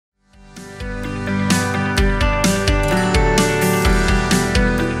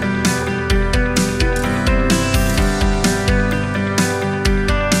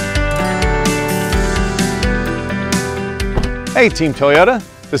Hey Team Toyota,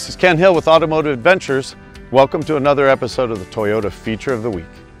 this is Ken Hill with Automotive Adventures. Welcome to another episode of the Toyota Feature of the Week.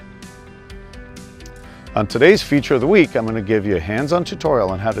 On today's Feature of the Week, I'm going to give you a hands-on tutorial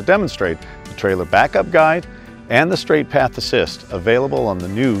on how to demonstrate the trailer backup guide and the straight path assist available on the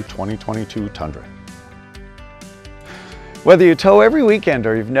new 2022 Tundra. Whether you tow every weekend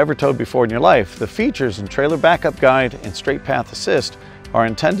or you've never towed before in your life, the features in trailer backup guide and straight path assist are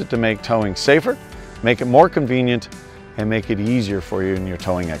intended to make towing safer, make it more convenient, and make it easier for you in your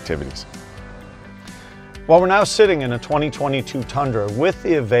towing activities. Well, we're now sitting in a 2022 Tundra with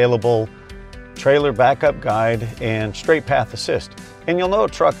the available trailer backup guide and straight path assist. And you'll know a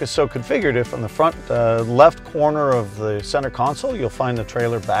truck is so configured if on the front left corner of the center console, you'll find the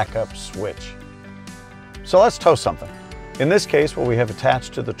trailer backup switch. So let's tow something. In this case, what we have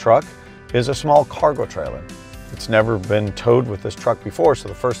attached to the truck is a small cargo trailer. It's never been towed with this truck before, so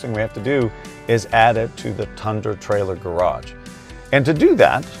the first thing we have to do is add it to the Tundra trailer garage. And to do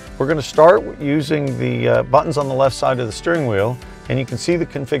that, we're going to start using the buttons on the left side of the steering wheel, and you can see the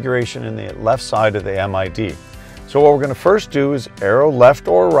configuration in the left side of the MID. So what we're going to first do is arrow left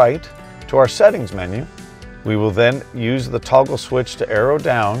or right to our settings menu. We will then use the toggle switch to arrow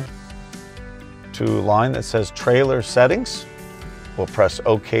down to a line that says trailer settings. We'll press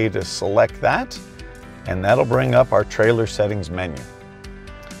OK to select that, and that'll bring up our trailer settings menu.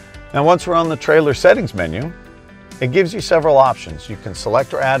 Now once we're on the trailer settings menu, it gives you several options. You can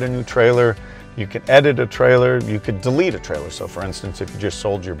select or add a new trailer, you can edit a trailer, you could delete a trailer. So for instance, if you just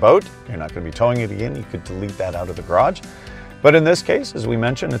sold your boat, you're not going to be towing it again, you could delete that out of the garage. But in this case, as we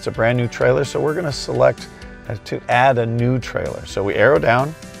mentioned, it's a brand new trailer, so we're going to select to add a new trailer. So we arrow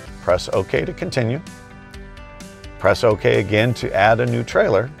down, press OK to continue, press OK again to add a new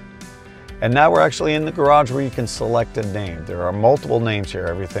trailer. And now we're actually in the garage where you can select a name. There are multiple names here,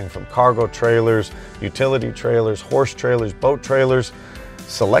 everything from cargo trailers, utility trailers, horse trailers, boat trailers.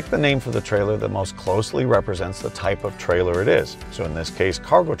 Select the name for the trailer that most closely represents the type of trailer it is. So in this case,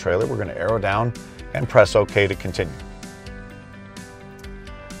 cargo trailer, we're going to arrow down and press OK to continue.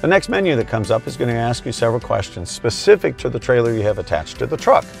 The next menu that comes up is going to ask you several questions specific to the trailer you have attached to the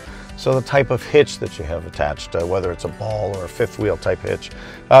truck. So the type of hitch that you have attached, whether it's a ball or a fifth wheel type hitch,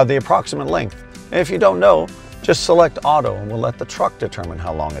 the approximate length. And if you don't know, just select auto and we'll let the truck determine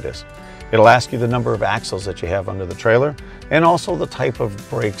how long it is. It'll ask you the number of axles that you have under the trailer and also the type of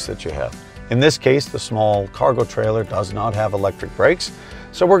brakes that you have. In this case, the small cargo trailer does not have electric brakes,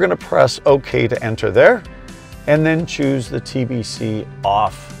 so we're going to press OK to enter there and then choose the TBC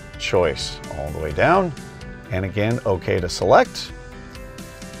off choice all the way down, and again OK to select.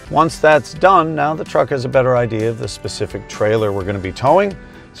 Once that's done, now the truck has a better idea of the specific trailer we're going to be towing,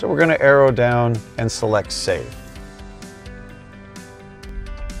 so we're going to arrow down and select Save.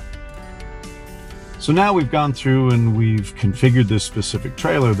 So now we've gone through and we've configured this specific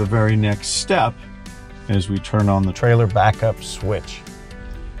trailer. The very next step is we turn on the trailer backup switch.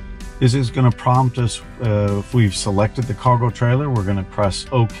 This is going to prompt us, if we've selected the cargo trailer, we're going to press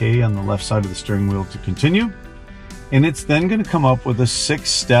OK on the left side of the steering wheel to continue. And it's then going to come up with a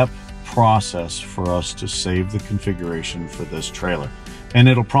 6-step process for us to save the configuration for this trailer. And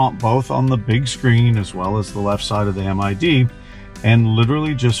it'll prompt both on the big screen as well as the left side of the MID, and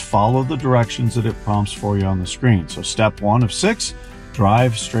literally just follow the directions that it prompts for you on the screen. So step 1 of 6,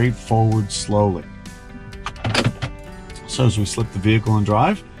 drive straight forward slowly. So as we slip the vehicle and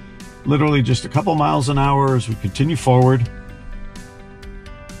drive, literally just a couple miles an hour as we continue forward,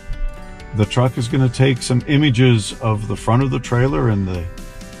 the truck is going to take some images of the front of the trailer and the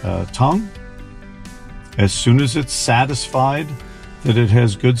tongue. As soon as it's satisfied that it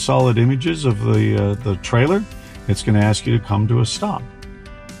has good solid images of the trailer, it's going to ask you to come to a stop.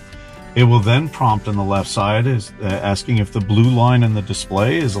 It will then prompt on the left side asking if the blue line in the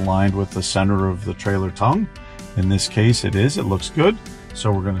display is aligned with the center of the trailer tongue. In this case it is, it looks good.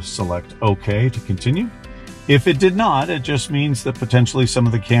 So we're going to select OK to continue. If it did not, it just means that potentially some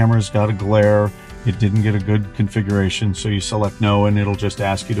of the cameras got a glare, it didn't get a good configuration, so you select no and it'll just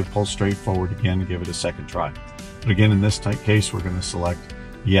ask you to pull straight forward again and give it a second try. But again, in this type case, we're going to select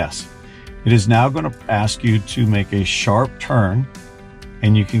yes. It is now going to ask you to make a sharp turn,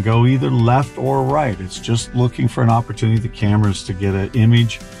 and you can go either left or right. It's just looking for an opportunity, the cameras, to get an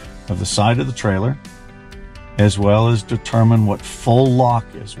image of the side of the trailer, as well as determine what full lock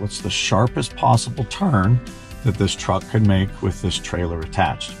is. What's the sharpest possible turn that this truck can make with this trailer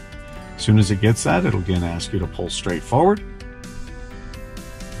attached. As soon as it gets that, it'll again ask you to pull straight forward.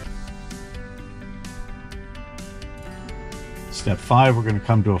 Step 5, we're going to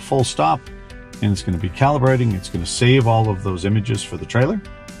come to a full stop, and it's going to be calibrating. It's going to save all of those images for the trailer.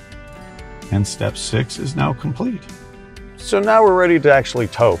 And step 6 is now complete. So now we're ready to actually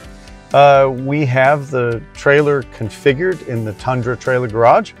tow. We have the trailer configured in the Tundra trailer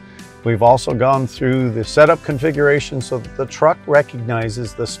garage. We've also gone through the setup configuration so that the truck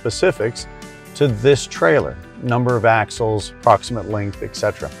recognizes the specifics to this trailer, number of axles, approximate length,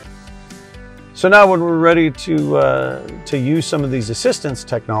 etc. So now when we're ready to use some of these assistance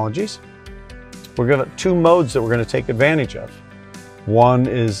technologies, we're going to two modes that we're going to take advantage of. One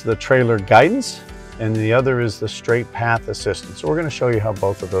is the trailer guidance, and the other is the straight path assistance. So we're going to show you how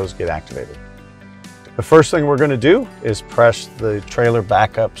both of those get activated. The first thing we're going to do is press the trailer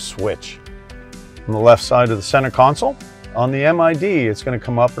backup switch. On the left side of the center console, on the MID, it's going to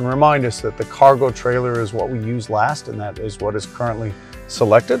come up and remind us that the cargo trailer is what we used last, and that is what is currently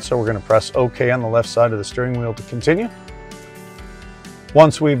selected. So we're going to press OK on the left side of the steering wheel to continue.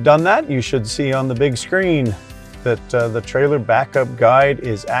 Once we've done that, you should see on the big screen that the trailer backup guide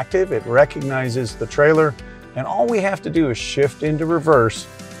is active. It recognizes the trailer, and all we have to do is shift into reverse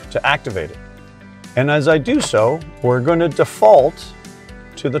to activate it. And as I do so, we're going to default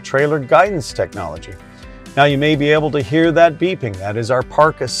to the trailer guidance technology. Now you may be able to hear that beeping. That is our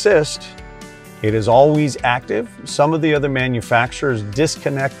park assist. It is always active. Some of the other manufacturers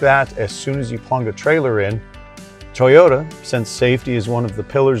disconnect that as soon as you plug a trailer in. Toyota, since safety is one of the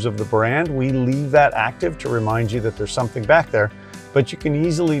pillars of the brand, we leave that active to remind you that there's something back there, but you can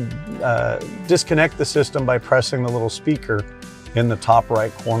easily disconnect the system by pressing the little speaker in the top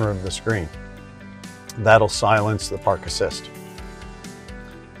right corner of the screen. That'll silence the park assist.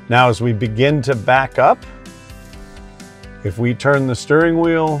 Now as we begin to back up, if we turn the steering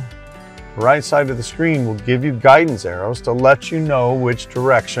wheel, the right side of the screen will give you guidance arrows to let you know which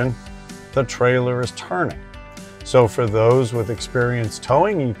direction the trailer is turning. So for those with experience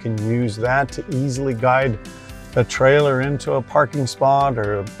towing, you can use that to easily guide the trailer into a parking spot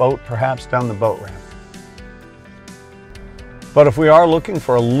or a boat, perhaps down the boat ramp. But if we are looking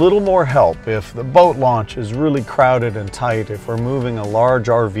for a little more help, if the boat launch is really crowded and tight, if we're moving a large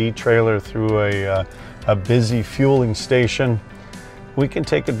RV trailer through a busy fueling station, we can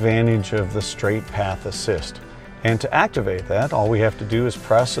take advantage of the straight path assist. And to activate that, all we have to do is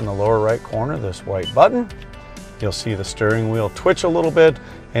press in the lower right corner this white button. You'll see the steering wheel twitch a little bit,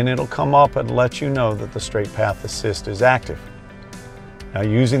 and it'll come up and let you know that the straight path assist is active. Now,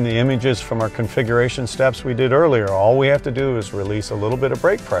 using the images from our configuration steps we did earlier, all we have to do is release a little bit of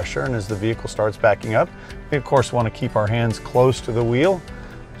brake pressure, and as the vehicle starts backing up, we of course want to keep our hands close to the wheel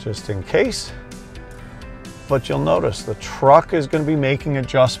just in case. But you'll notice the truck is going to be making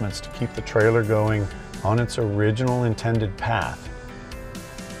adjustments to keep the trailer going on its original intended path.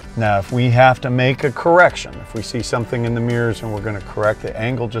 Now, if we have to make a correction, if we see something in the mirrors and we're going to correct the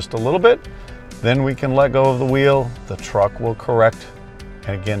angle just a little bit, then we can let go of the wheel, the truck will correct,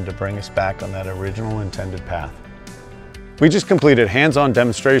 and again, to bring us back on that original intended path. We just completed hands-on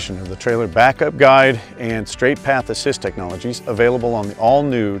demonstration of the trailer backup guide and straight path assist technologies available on the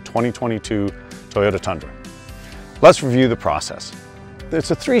all-new 2022 Toyota Tundra. Let's review the process.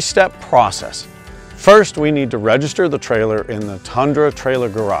 It's a three-step process. First, we need to register the trailer in the Tundra trailer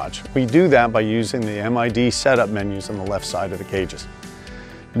garage. We do that by using the MID setup menus on the left side of the cages.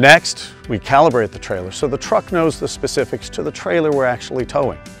 Next, we calibrate the trailer so the truck knows the specifics to the trailer we're actually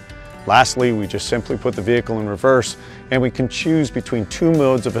towing. Lastly, we just simply put the vehicle in reverse and we can choose between two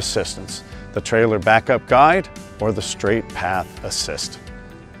modes of assistance, the trailer backup guide or the straight path assist.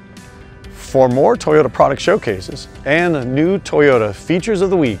 For more Toyota product showcases and new Toyota features of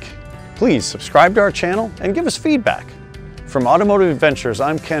the week, please subscribe to our channel and give us feedback. From Automotive Adventures,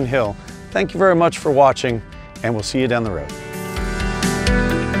 I'm Ken Hill. Thank you very much for watching, and we'll see you down the road.